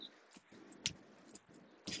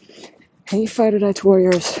Hey Fighter Night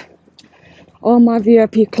Warriors, all my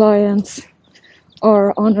VIP clients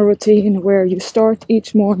are on a routine where you start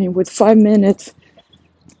each morning with 5 minutes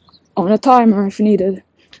on a timer if needed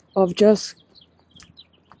of just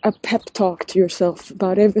a pep talk to yourself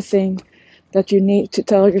about everything that you need to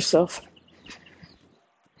tell yourself.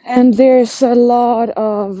 And there's a lot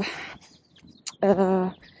of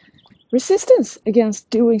uh, resistance against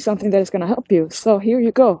doing something that is going to help you. So here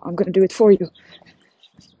you go, I'm going to do it for you.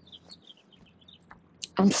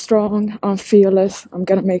 I'm strong, I'm fearless, I'm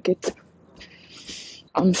going to make it.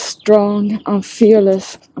 I'm strong, I'm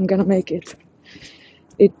fearless, I'm going to make it.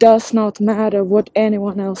 It does not matter what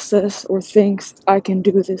anyone else says or thinks, I can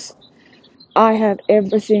do this. I have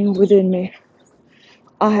everything within me.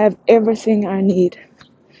 I have everything I need.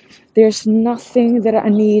 There's nothing that I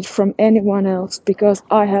need from anyone else because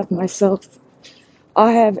I have myself.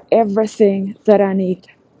 I have everything that I need.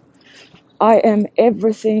 I am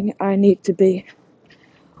everything I need to be.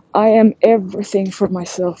 I am everything for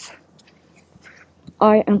myself.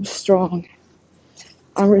 I am strong.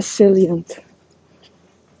 I'm resilient.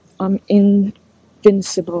 I'm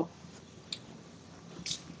invincible.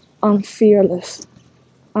 I'm fearless.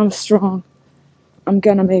 I'm strong. I'm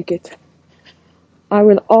gonna make it. I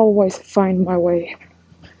will always find my way.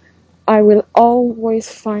 I will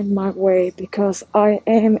always find my way because I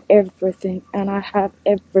am everything and I have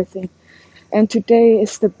everything. And today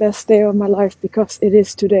is the best day of my life because it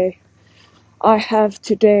is today. I have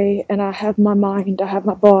today and I have my mind, I have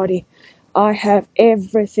my body. I have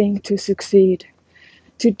everything to succeed.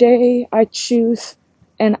 Today I choose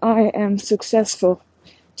and I am successful.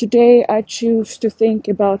 Today I choose to think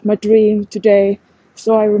about my dream today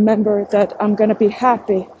so I remember that I'm gonna be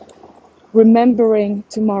happy remembering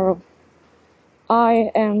tomorrow.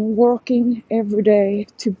 I am working every day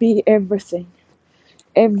to be everything.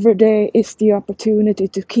 Every day is the opportunity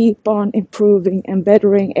to keep on improving and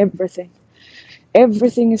bettering everything.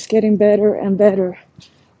 Everything is getting better and better.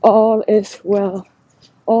 All is well.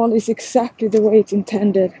 All is exactly the way it's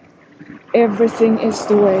intended. Everything is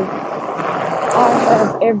the way. I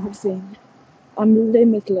have everything. I'm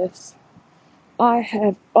limitless. I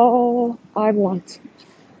have all I want.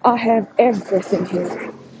 I have everything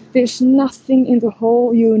here. There's nothing in the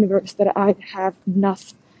whole universe that I have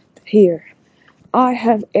not here. I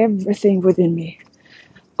have everything within me.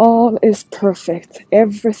 All is perfect.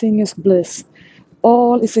 Everything is bliss.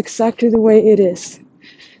 All is exactly the way it is.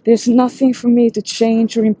 There's nothing for me to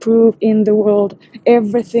change or improve in the world.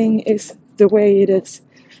 Everything is the way it is.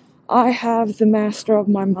 I have the master of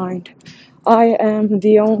my mind. I am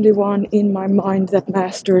the only one in my mind that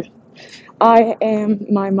masters. I am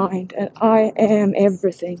my mind and I am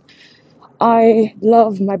everything. I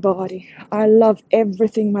love my body. I love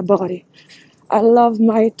everything my body. I love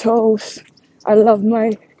my toes. I love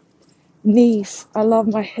my knees. I love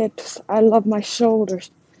my hips. I love my shoulders.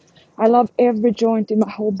 I love every joint in my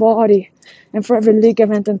whole body and for every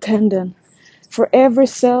ligament and tendon. For every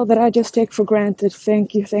cell that I just take for granted.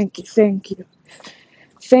 Thank you, thank you, thank you.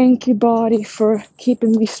 Thank you, body, for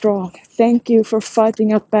keeping me strong. Thank you for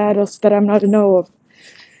fighting out battles that I'm not know of.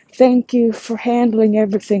 Thank you for handling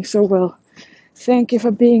everything so well. Thank you for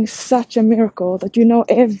being such a miracle that you know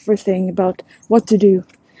everything about what to do.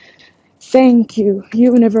 Thank you,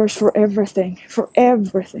 universe, for everything, for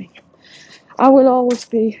everything. I will always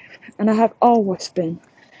be, and I have always been.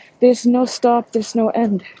 There's no stop, there's no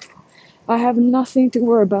end. I have nothing to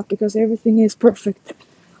worry about because everything is perfect.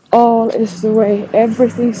 All is the way,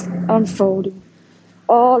 everything's unfolding.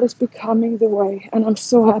 All is becoming the way, and I'm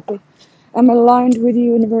so happy. I'm aligned with the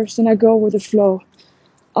universe and I go with the flow.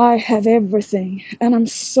 I have everything, and I'm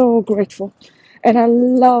so grateful. And I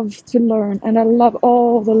love to learn, and I love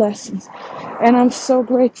all the lessons. And I'm so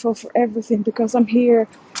grateful for everything because I'm here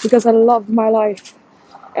because I love my life.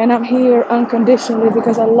 And I'm here unconditionally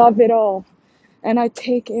because I love it all. And I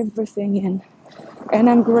take everything in. And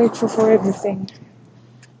I'm grateful for everything.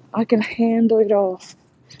 I can handle it all.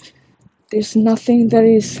 There's nothing that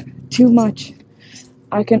is too much.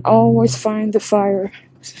 I can always find the fire.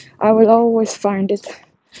 I will always find it.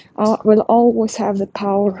 I will always have the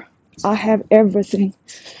power. I have everything.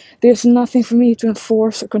 There's nothing for me to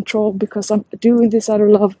enforce or control because I'm doing this out of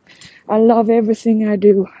love. I love everything I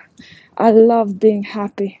do. I love being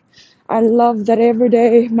happy. I love that every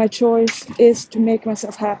day my choice is to make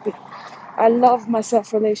myself happy. I love my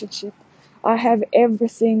self-relationship. I have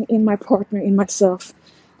everything in my partner, in myself.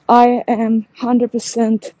 I am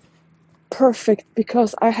 100% perfect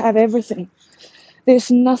because I have everything.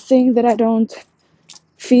 There's nothing that I don't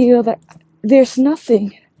feel that there's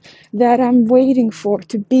nothing that I'm waiting for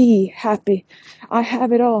to be happy. I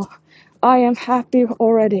have it all. I am happy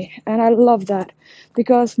already, and I love that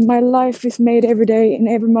because my life is made every day in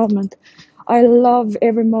every moment. I love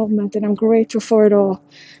every moment and I'm grateful for it all.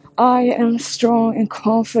 I am strong and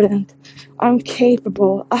confident. I'm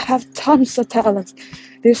capable. I have tons of talents.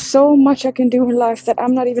 There's so much I can do in life that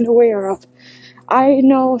I'm not even aware of. I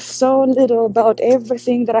know so little about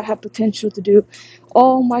everything that I have potential to do,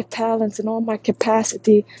 all my talents and all my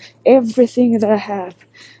capacity, everything that I have.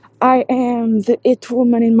 I am the it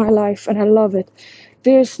woman in my life and I love it.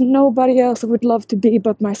 There's nobody else I would love to be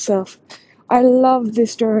but myself. I love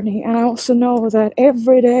this journey and I also know that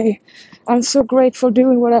every day I'm so grateful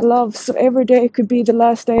doing what I love. So every day could be the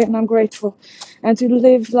last day and I'm grateful. And to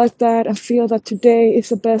live like that and feel that today is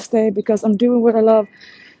the best day because I'm doing what I love.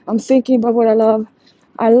 I'm thinking about what I love.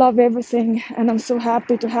 I love everything and I'm so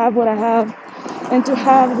happy to have what I have and to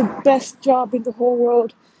have the best job in the whole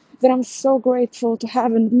world, that I'm so grateful to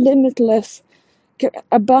have a limitless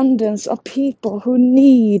abundance of people who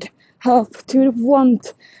need help, to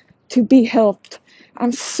want to be helped.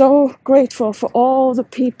 I'm so grateful for all the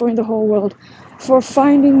people in the whole world, for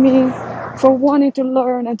finding me, for wanting to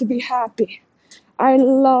learn and to be happy. I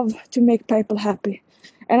love to make people happy.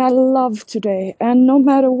 And I love today. And no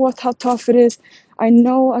matter how tough it is, I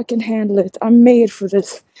know I can handle it. I'm made for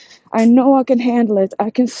this. I know I can handle it.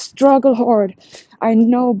 I can struggle hard. I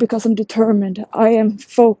know because I'm determined. I am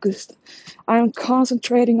focused. I am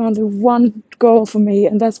concentrating on the one goal for me,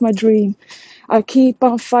 and that's my dream. I keep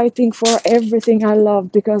on fighting for everything I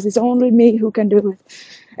love because it's only me who can do it.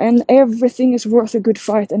 And everything is worth a good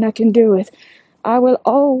fight, and I can do it. I will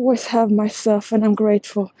always have myself, and I'm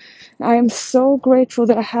grateful. I am so grateful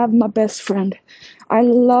that I have my best friend. I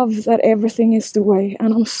love that everything is the way,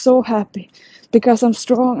 and I'm so happy because I'm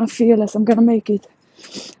strong and fearless. I'm gonna make it.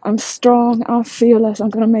 I'm strong, I'm fearless, I'm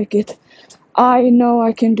gonna make it. I know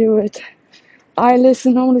I can do it. I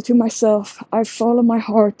listen only to myself. I follow my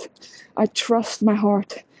heart. I trust my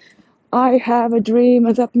heart. I have a dream,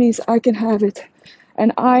 and that means I can have it.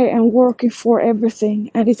 And I am working for everything,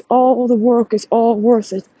 and it's all the work is all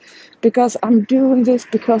worth it because I'm doing this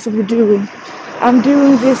because of the doing. I'm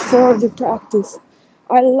doing this for the practice.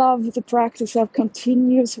 I love the practice of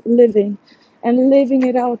continuous living, and living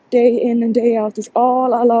it out day in and day out is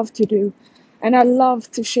all I love to do. And I love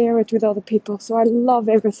to share it with other people. So I love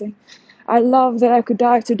everything. I love that I could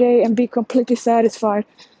die today and be completely satisfied.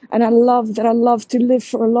 And I love that I love to live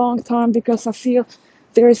for a long time because I feel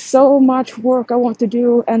there is so much work I want to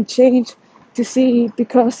do and change to see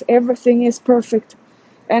because everything is perfect.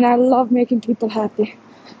 And I love making people happy.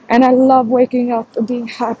 And I love waking up and being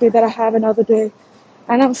happy that I have another day.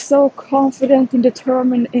 And I'm so confident and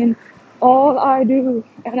determined in all I do.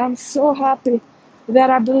 And I'm so happy that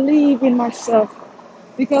I believe in myself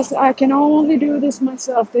because I can only do this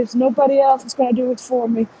myself. There's nobody else who's going to do it for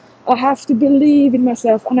me. I have to believe in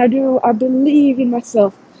myself, and I do. I believe in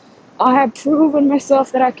myself. I have proven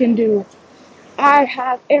myself that I can do it. I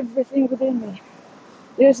have everything within me.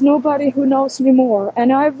 There's nobody who knows me more,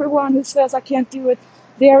 and everyone who says I can't do it,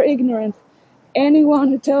 they are ignorant. Anyone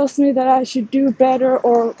who tells me that I should do better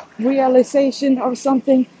or realization or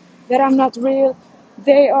something that I'm not real,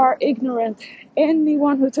 they are ignorant.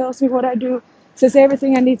 Anyone who tells me what I do says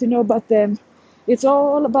everything I need to know about them. It's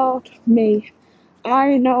all about me.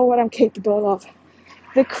 I know what I'm capable of.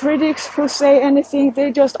 The critics who say anything,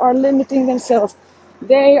 they just are limiting themselves.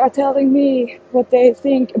 They are telling me what they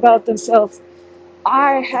think about themselves.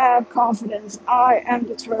 I have confidence. I am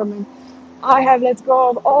determined. I have let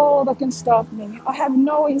go of all that can stop me. I have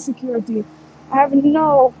no insecurity. I have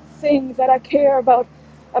no thing that I care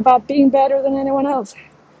about being better than anyone else.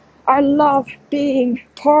 I love being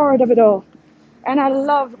part of it all. And I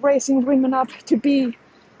love raising women up to be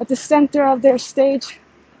at the center of their stage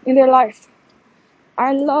in their life.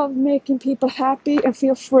 I love making people happy and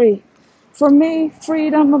feel free. For me,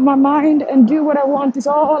 freedom of my mind and do what I want is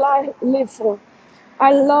all I live for.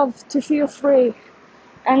 I love to feel free,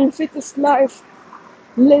 and fittest life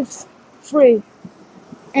lives free.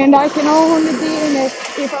 And I can only be in it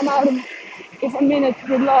if I'm in it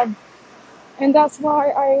with love. And that's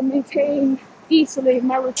why I maintain easily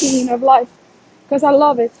my routine of life, because I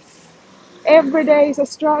love it. Every day is a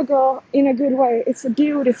struggle in a good way. It's a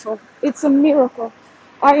beautiful, it's a miracle.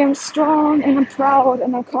 I am strong and I'm proud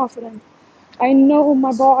and I'm confident. I know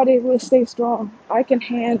my body will stay strong. I can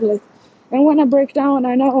handle it. And when I break down,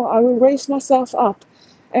 I know I will raise myself up.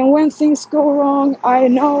 And when things go wrong, I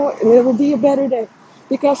know it will be a better day.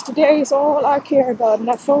 Because today is all I care about and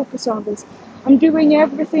I focus on this. I'm doing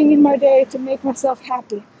everything in my day to make myself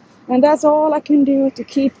happy. And that's all I can do to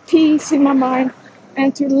keep peace in my mind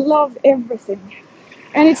and to love everything.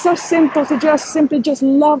 And it's so simple to just simply just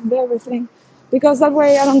love everything, because that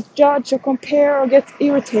way I don't judge or compare or get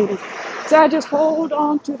irritated. So I just hold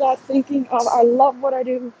on to that thinking of I love what I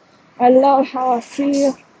do. I love how I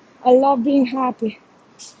feel. I love being happy.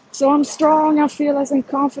 So I'm strong, I'm fearless and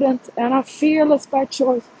confident, and I'm fearless by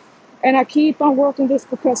choice. And I keep on working this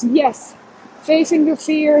because, yes, facing your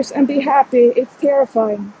fears and be happy, it's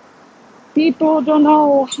terrifying. People don't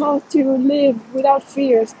know how to live without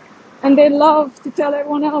fears, and they love to tell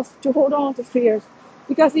everyone else to hold on to fears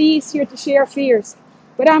because it's easier to share fears.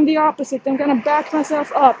 But I'm the opposite. I'm going to back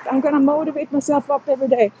myself up. I'm going to motivate myself up every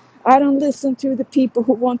day. I don't listen to the people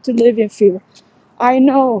who want to live in fear. I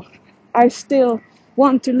know I still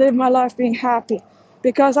want to live my life being happy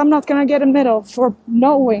because I'm not going to get a medal for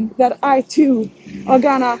knowing that I too are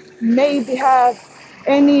going to maybe have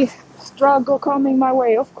any struggle coming my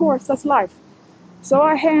way. Of course, that's life. So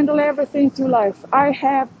I handle everything to life. I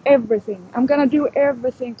have everything. I'm gonna do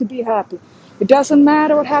everything to be happy. It doesn't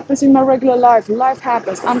matter what happens in my regular life. Life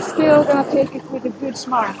happens. I'm still gonna take it with a good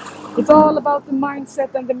smile. It's all about the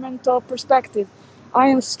mindset and the mental perspective. I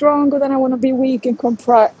am stronger than I want to be weak and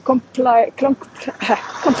complain and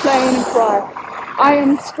cry. I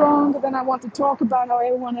am stronger than I want to talk about how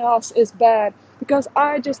everyone else is bad because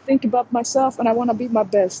I just think about myself and I want to be my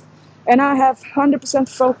best. And I have 100%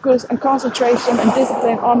 focus and concentration and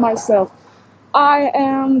discipline on myself. I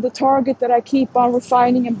am the target that I keep on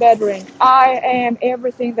refining and bettering. I am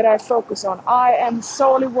everything that I focus on. I am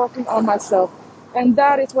solely working on myself. And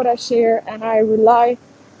that is what I share, and I rely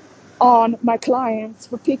on my clients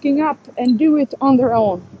for picking up and do it on their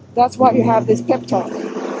own. That's why you have this pep talk.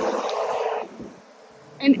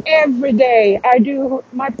 And every day I do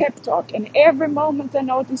my pep talk, and every moment I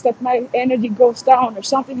notice that my energy goes down or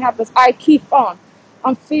something happens, I keep on.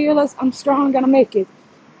 I'm fearless, I'm strong, gonna make it.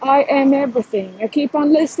 I am everything. I keep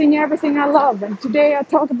on listing everything I love. And today I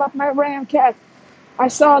talk about my ram cat. I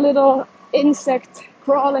saw a little insect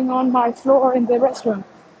crawling on my floor in the restroom.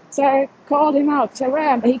 So I called him out. So I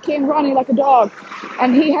ran. He came running like a dog.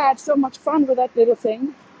 And he had so much fun with that little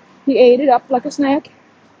thing. He ate it up like a snack.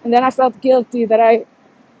 And then I felt guilty that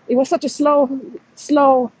it was such a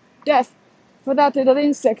slow death for that little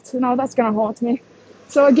insect. So now that's gonna haunt me.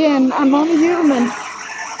 So again, I'm only human,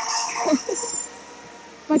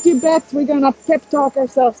 but you bet we're gonna pep talk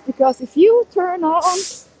ourselves, because if you turn on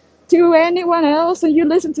to anyone else and you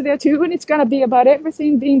listen to their tune, it's gonna be about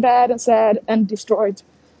everything being bad and sad and destroyed,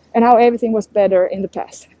 and how everything was better in the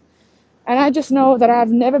past. And I just know that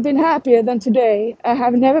I've never been happier than today. I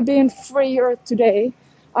have never been freer today.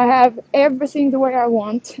 I have everything the way I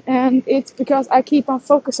want, and it's because I keep on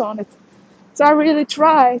focus on it. So I really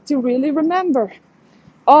try to really remember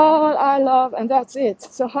all I love, and that's it.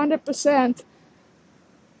 So 100%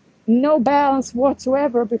 no balance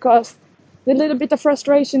whatsoever, because the little bit of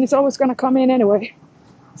frustration is always going to come in anyway.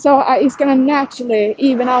 So it's going to naturally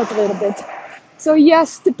even out a little bit. So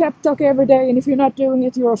yes, the pep talk every day, and if you're not doing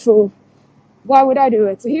it, you're a fool. Why would I do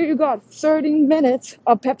it? So here you go, 30 minutes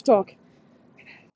of pep talk.